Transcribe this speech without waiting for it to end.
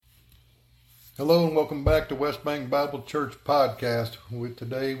Hello and welcome back to West Bank Bible Church Podcast.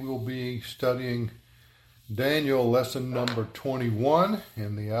 Today we'll be studying Daniel lesson number 21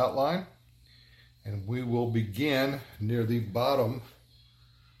 in the outline. And we will begin near the bottom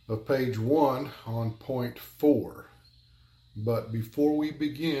of page 1 on point 4. But before we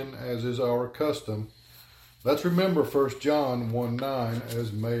begin, as is our custom, let's remember 1 John 1:9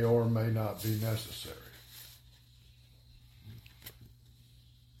 as may or may not be necessary.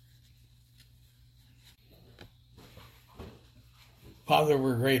 Father,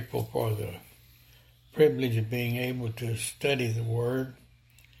 we're grateful for the privilege of being able to study the Word.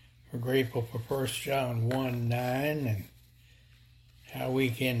 We're grateful for 1 John 1:9 and how we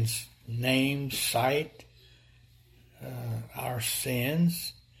can cite our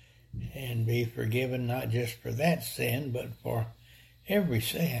sins and be forgiven not just for that sin, but for every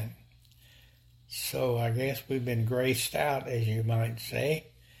sin. So I guess we've been graced out, as you might say,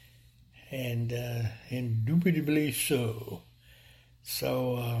 and indubitably so.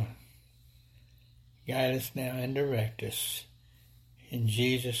 So, guide us now and direct us. In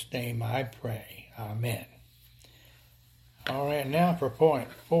Jesus' name I pray. Amen. All right, now for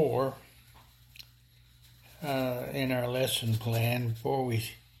point 4 in our lesson plan, before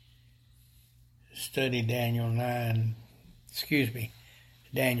we study Daniel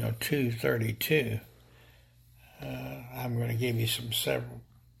 2:32, I'm going to give you some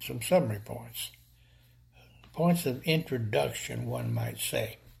summary points. Points of introduction, one might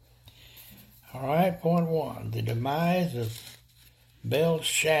say. All right, point 1. The demise of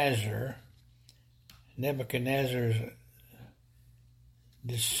Belshazzar, Nebuchadnezzar's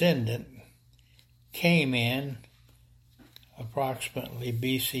descendant, came in approximately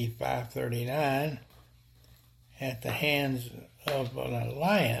BC 539 at the hands of an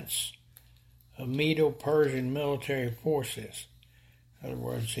alliance of Medo-Persian military forces. In other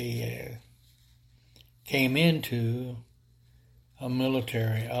words, he came into a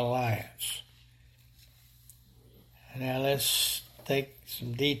military alliance. Now let's take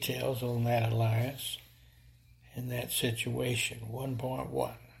some details on that alliance and that situation.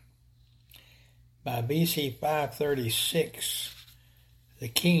 1.1. By BC 536, the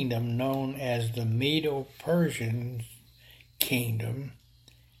kingdom known as the Medo-Persian kingdom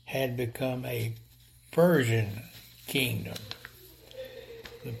had become a Persian kingdom.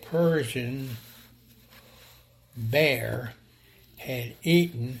 The Persian bear had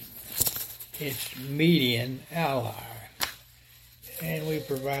eaten its Median ally, and we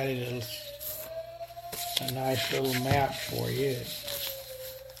provided a nice little map for you. It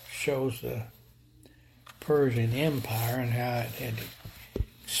shows the Persian Empire and how it had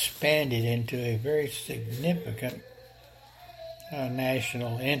expanded into a very significant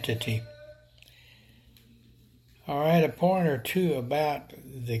national entity. All right, a point or two about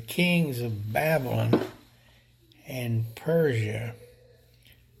the kings of Babylon and Persia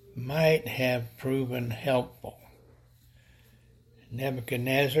might have proven helpful.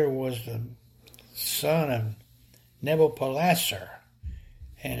 Nebuchadnezzar was the son of Nabopolassar,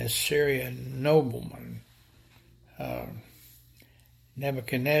 an Assyrian nobleman.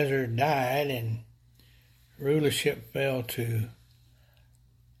 Nebuchadnezzar died and rulership fell to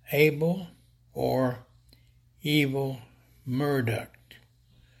Abel or Evil Marduk,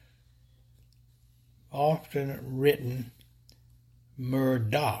 often written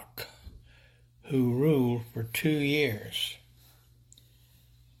Murdoch, who ruled for 2 years.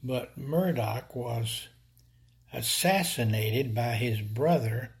 But Murdoch was assassinated by his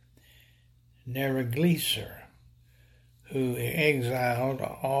brother Neriglissar, who exiled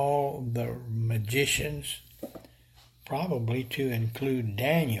all the magicians, probably to include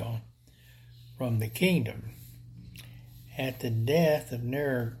Daniel, from the kingdom. At the death of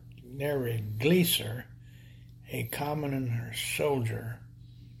Neriglissar, a commoner soldier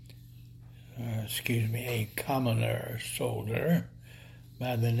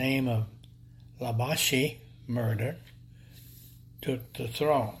by the name of Labashi Marduk took the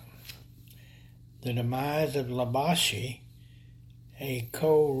throne. The demise of Labashi, a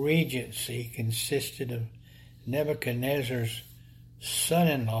co-regency, consisted of Nebuchadnezzar's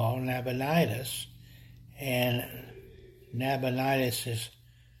son-in-law Nabonidus and Nabonidus'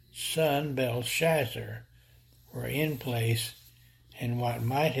 son Belshazzar were in place in what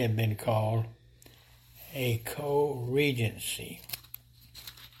might have been called a co-regency.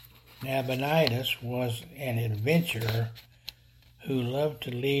 Nabonidus was an adventurer who loved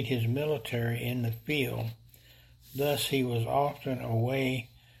to lead his military in the field. Thus he was often away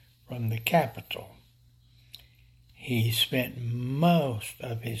from the capital. He spent most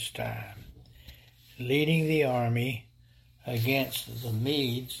of his time leading the army against the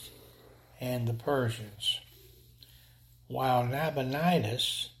Medes and the Persians. While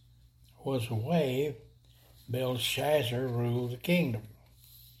Nabonidus was away, Belshazzar ruled the kingdom.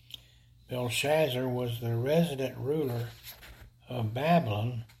 Belshazzar was the resident ruler of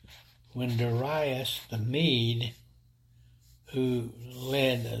Babylon when Darius the Mede, who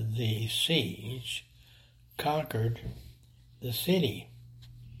led the siege, conquered the city.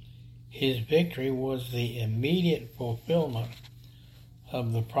 His victory was the immediate fulfillment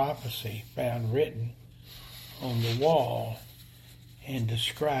of the prophecy found written on the wall and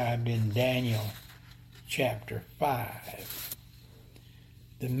described in Daniel chapter 5.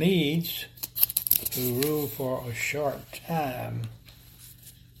 The Medes, who ruled for a short time,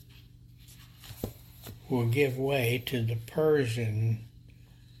 will give way to the Persian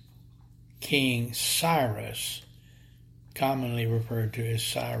king Cyrus, commonly referred to as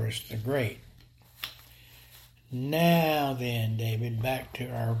Cyrus the Great. Now then, David, back to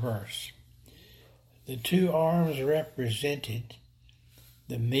our verse. The two arms represented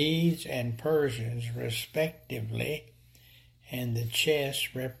the Medes and Persians respectively, and the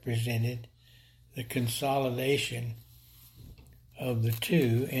chest represented the consolidation of the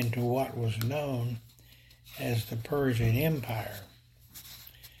two into what was known as the Persian Empire.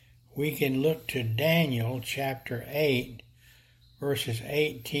 We can look to Daniel chapter 8, verses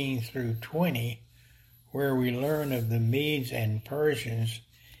 18 through 20, where we learn of the Medes and Persians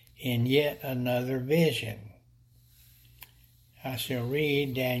in yet another vision. I shall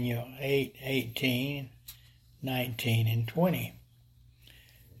read Daniel 8, 18, 19, and 20.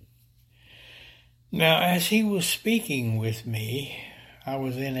 Now as he was speaking with me, I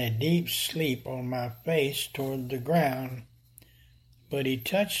was in a deep sleep on my face toward the ground, but he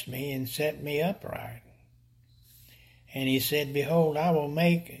touched me and set me upright. And he said, Behold, I will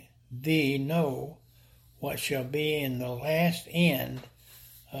make thee know what shall be in the last end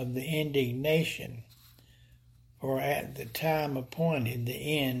of the indignation, for at the time appointed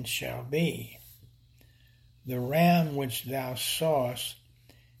the end shall be. The ram which thou sawest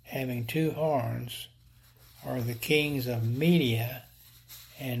having two horns are the kings of Media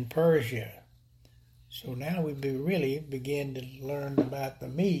and Persia. So now we really begin to learn about the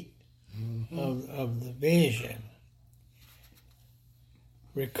meat of the vision.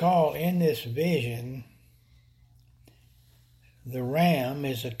 Recall, in this vision, the ram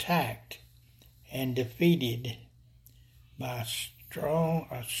is attacked and defeated by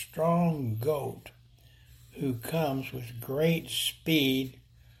a strong goat who comes with great speed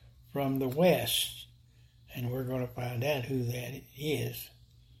from the west, and we're going to find out who that is.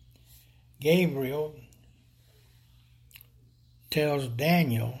 Gabriel tells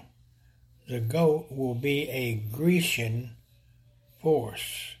Daniel the goat will be a Grecian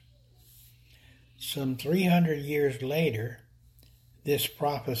force. Some 300 years later, this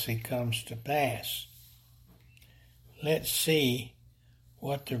prophecy comes to pass. Let's see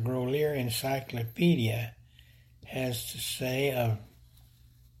what the Grolier Encyclopedia has to say of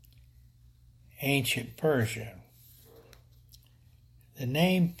ancient Persia. The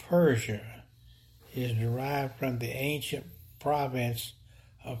name Persia is derived from the ancient province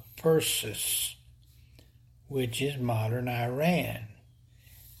of Persis, which is modern Iran.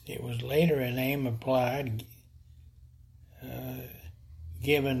 It was later a name applied,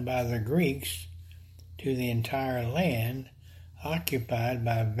 given by the Greeks to the entire land occupied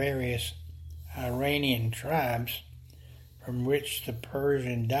by various Iranian tribes from which the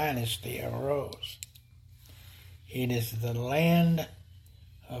Persian dynasty arose. It is the land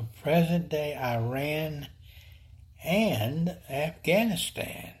of present-day Iran and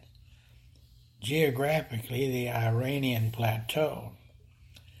Afghanistan, geographically the Iranian Plateau.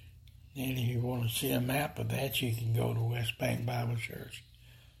 And if you want to see a map of that, you can go to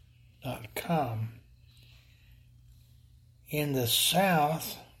westbankbiblechurch.com. In the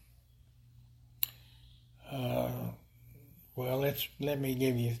south, let me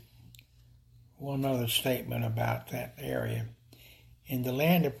give you one other statement about that area. In the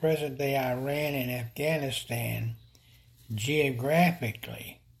land of present-day Iran and Afghanistan,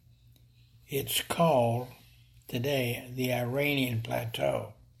 geographically, it's called today the Iranian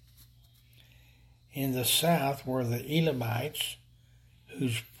Plateau. In the south were the Elamites,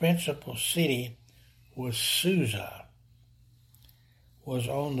 whose principal city was Susa, was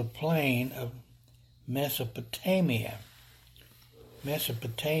on the plain of Mesopotamia.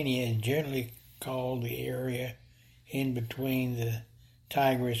 Mesopotamia is generally called the area in between the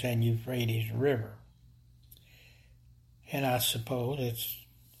Tigris and Euphrates River. And I suppose it's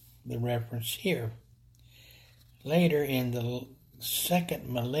the reference here. Later in the second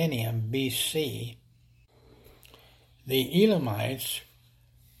millennium BC, the Elamites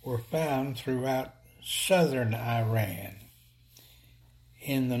were found throughout southern Iran.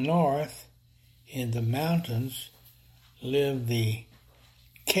 In the north, in the mountains, lived the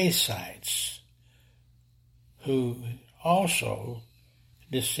Kassites, who also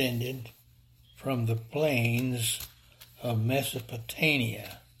descended from the plains of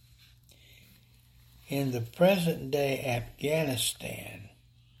Mesopotamia. In the present-day Afghanistan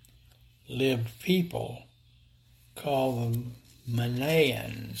lived people called the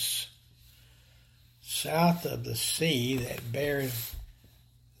Manayans. South of the sea that bears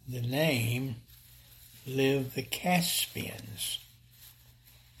the name lived the Caspians.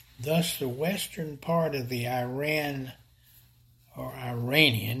 Thus the western part of the Iran, or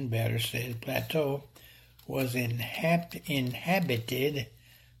Iranian, better said, plateau was inhabited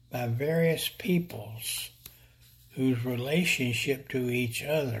by various peoples whose relationship to each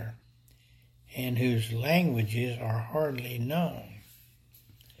other and whose languages are hardly known.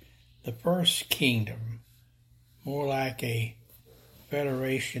 The first kingdom, more like a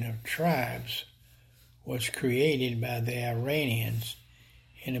federation of tribes, was created by the Iranians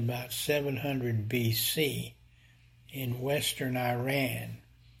in about 700 BC in western Iran.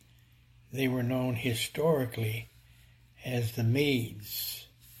 They were known historically as the Medes.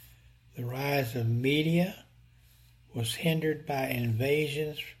 The rise of Media was hindered by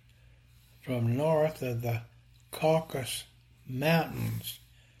invasions from north of the Caucasus Mountains,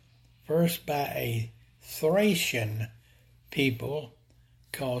 first by a Thracian people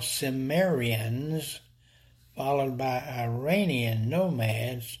called Cimmerians, followed by Iranian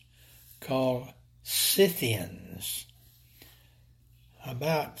nomads called Scythians.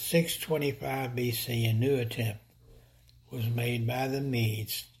 About 625 BC, a new attempt was made by the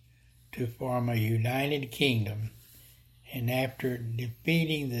Medes to form a united kingdom, and after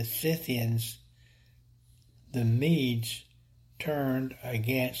defeating the Scythians, the Medes turned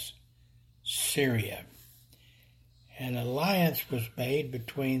against Syria. An alliance was made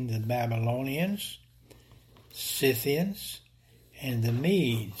between the Babylonians, Scythians, and the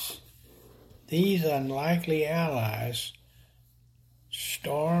Medes. These unlikely allies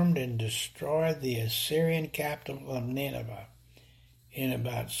stormed and destroyed the Assyrian capital of Nineveh in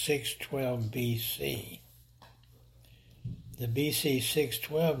about 612 BC. The BC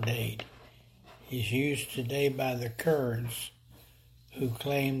 612 date is used today by the Kurds, who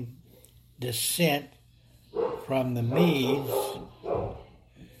claim descent from the Medes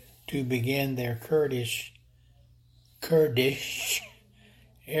to begin their Kurdish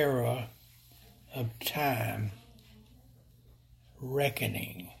era of time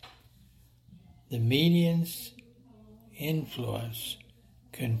reckoning. The Medians' influence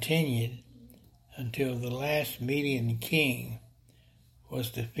continued until the last Median king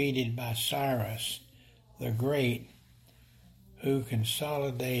was defeated by Cyrus the Great, who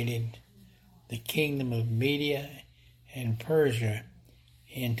consolidated the kingdom of Media and Persia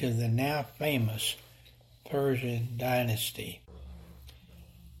into the now famous Persian dynasty.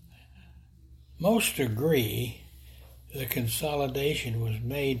 Most agree the consolidation was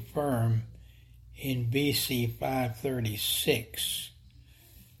made firm in BC 536.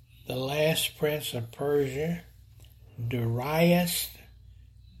 The last prince of Persia, Darius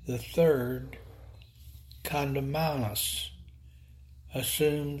III Condomanus,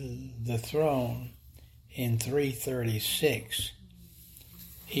 assumed the throne in 336.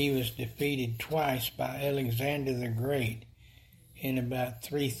 He was defeated twice by Alexander the Great in about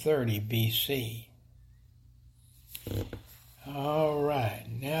 330 BC. All right,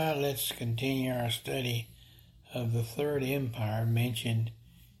 now let's continue our study of the Third Empire mentioned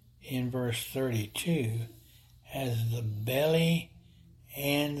in verse 32 as the belly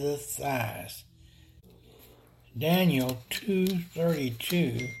and the thighs. Daniel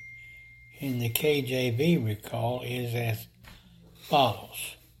 2:32 in the KJV recall is as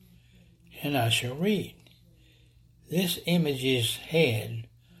follows, and I shall read. This image's head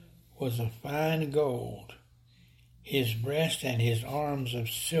was of fine gold, his breast and his arms of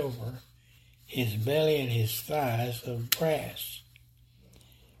silver, his belly and his thighs of brass.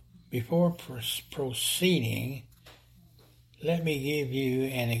 Before proceeding, let me give you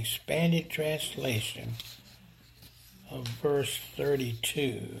an expanded translation of verse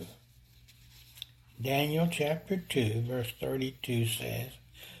 32. Daniel chapter 2, verse 32 says,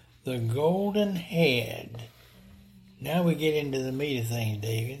 the golden head. Now we get into the meat of things,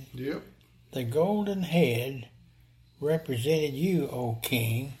 David. Yep. The golden head represented you, O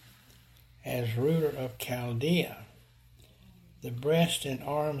king, as ruler of Chaldea. The breast and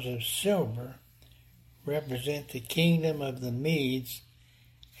arms of silver represent the kingdom of the Medes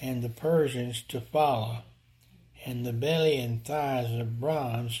and the Persians to follow, and the belly and thighs of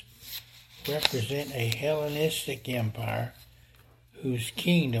bronze represent a Hellenistic empire whose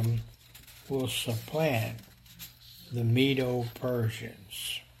kingdom will supplant the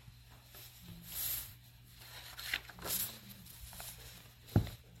Medo-Persians.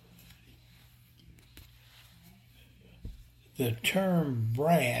 The term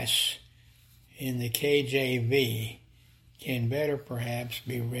brass in the KJV can better perhaps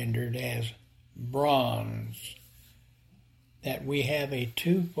be rendered as bronze. That we have a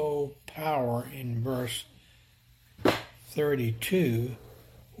twofold power in verse 32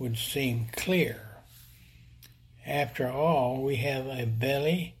 would seem clear. After all, we have a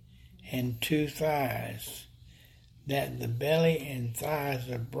belly and two thighs. That the belly and thighs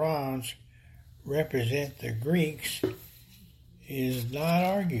of bronze represent the Greeks is not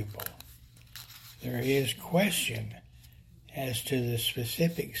arguable. There is question as to the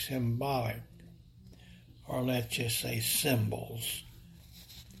specific symbolic, or let's just say symbols.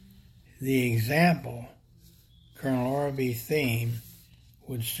 The example Colonel R.B. Theme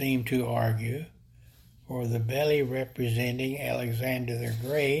would seem to argue for the belly representing Alexander the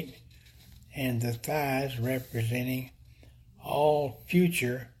Great and the thighs representing all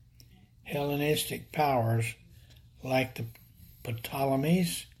future Hellenistic powers like the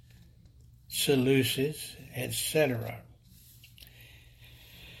Ptolemies, Seleucids, etc.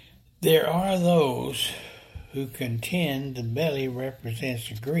 There are those who contend the belly represents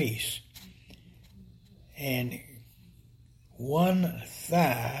Greece, and one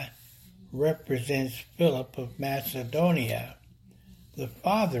thigh represents Philip of Macedonia, the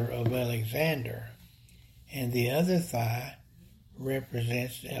father of Alexander, and the other thigh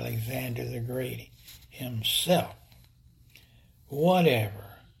represents Alexander the Great himself.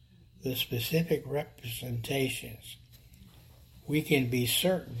 Whatever the specific representations, we can be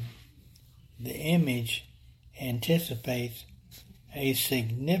certain the image anticipates a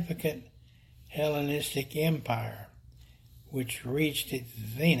significant Hellenistic empire which reached its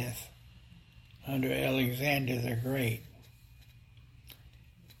zenith under Alexander the Great.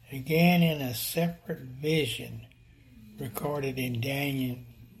 Again, in a separate vision recorded in Daniel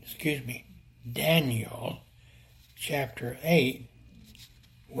chapter 8,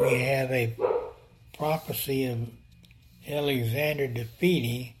 we have a prophecy of Alexander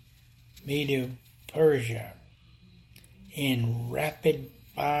defeating Medo-Persia in rapid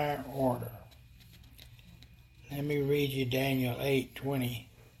fire order. Let me read you Daniel 8:20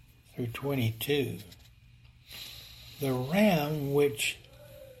 through 22. The ram which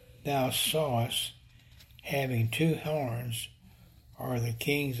thou sawest having two horns are the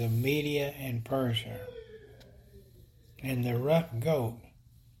kings of Media and Persia, and the rough goat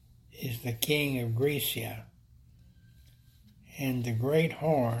is the king of Grecia, and the great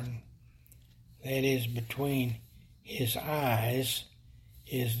horn that is between his eyes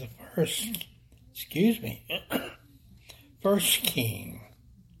is the first king.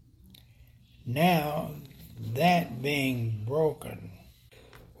 Now that being broken,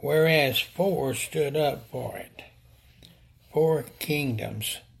 whereas four stood up for it, 4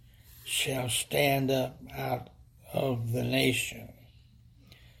 kingdoms shall stand up out of the nation,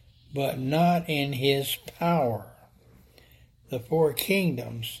 but not in his power. The 4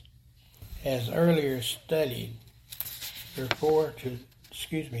 kingdoms, as earlier studied,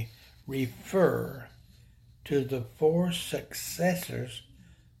 refer to the 4 successors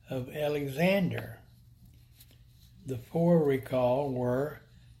of Alexander. The 4, recall, were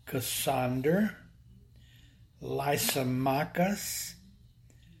Cassander, Lysimachus,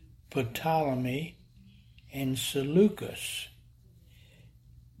 Ptolemy, and Seleucus.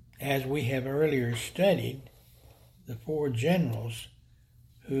 As we have earlier studied, the 4 generals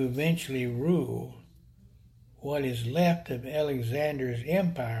who eventually ruled what is left of Alexander's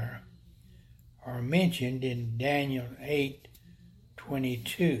empire are mentioned in Daniel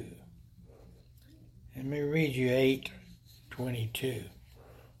 8:22. Let me read you 8:22.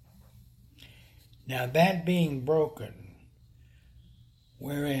 Now that being broken,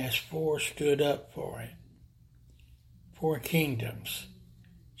 whereas 4 stood up for it, 4 kingdoms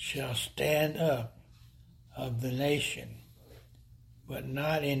shall stand up of the nation, but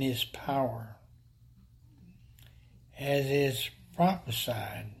not in his power. As is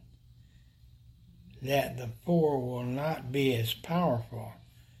prophesied, that the 4 will not be as powerful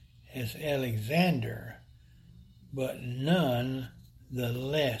as Alexander, but none the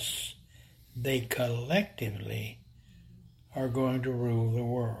less they collectively are going to rule the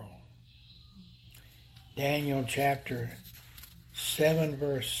world. Daniel chapter 7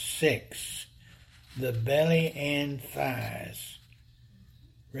 verse 6, the belly and thighs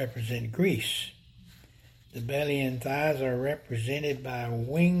represent Greece, The belly and thighs are represented by a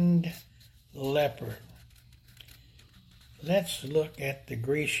winged leopard. Let's look at the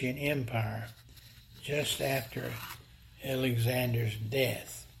Grecian Empire just after Alexander's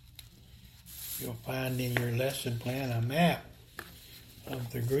death. You'll find in your lesson plan a map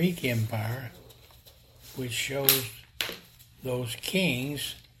of the Greek Empire, which shows those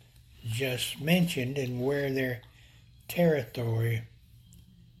kings just mentioned and where their territory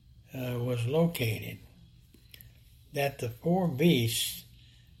was located. That the four beasts,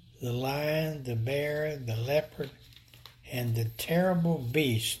 the lion, the bear, the leopard, and the terrible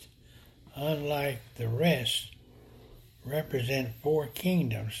beast, unlike the rest, represent four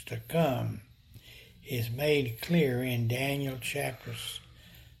kingdoms to come, is made clear in Daniel chapter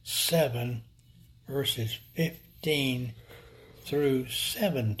 7, verses 15 through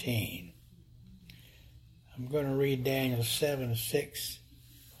 17. I'm going to read Daniel 7:6,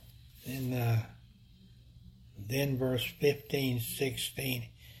 and then verse 15, 16,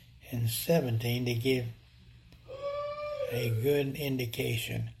 and 17 to give a good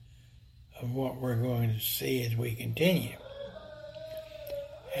indication of what we're going to see as we continue.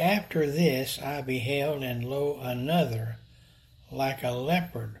 After this I beheld, and lo, another, like a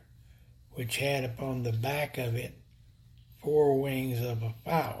leopard, which had upon the back of it 4 wings of a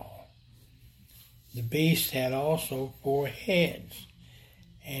fowl. The beast had also 4 heads,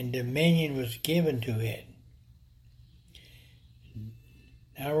 and dominion was given to it.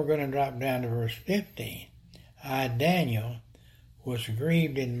 Now we're going to drop down to verse 15. I, Daniel, was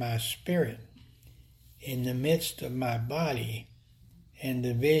grieved in my spirit, in the midst of my body, and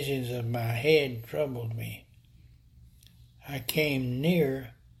the visions of my head troubled me. I came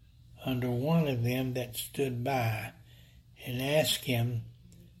near unto one of them that stood by, and asked him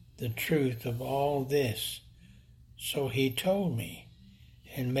the truth of all this. So he told me,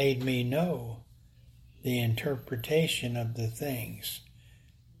 and made me know the interpretation of the things.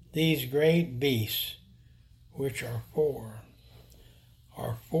 These great beasts, which are 4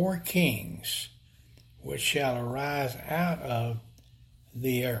 kings, which shall arise out of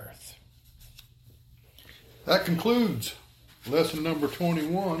the earth. That concludes lesson number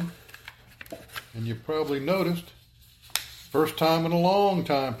 21. And you probably noticed, first time in a long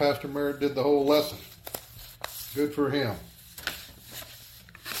time, Pastor Merritt did the whole lesson. Good for him.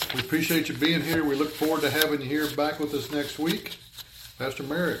 We appreciate you being here. We look forward to having you here back with us next week. Pastor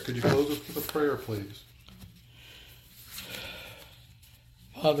Merritt, could you close us with a prayer, please?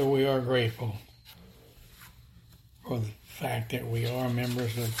 Father, we are grateful for the fact that we are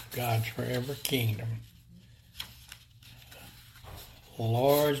members of God's forever kingdom. A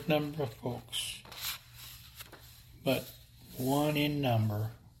large number of folks, but one in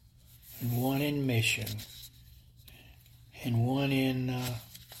number, and one in mission, and one in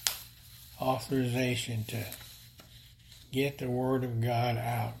authorization to get the Word of God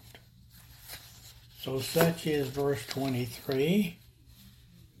out. So such is verse 23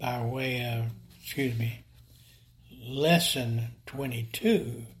 by way of, lesson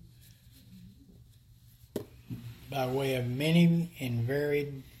 22 by way of many and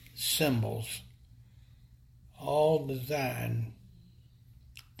varied symbols, all designed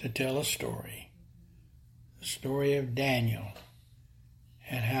to tell a story. The story of Daniel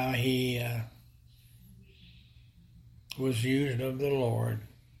and how he was used of the Lord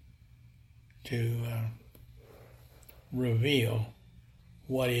to reveal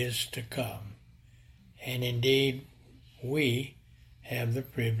what is to come. And indeed, we have the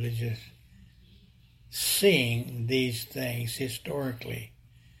privilege of seeing these things historically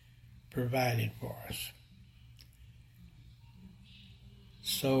provided for us.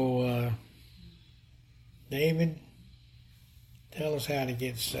 So, David, tell us how to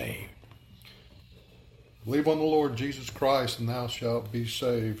get saved. Believe on the Lord Jesus Christ, and thou shalt be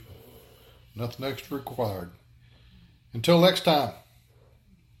saved. Nothing extra required. Until next time,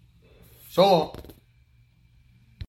 so long.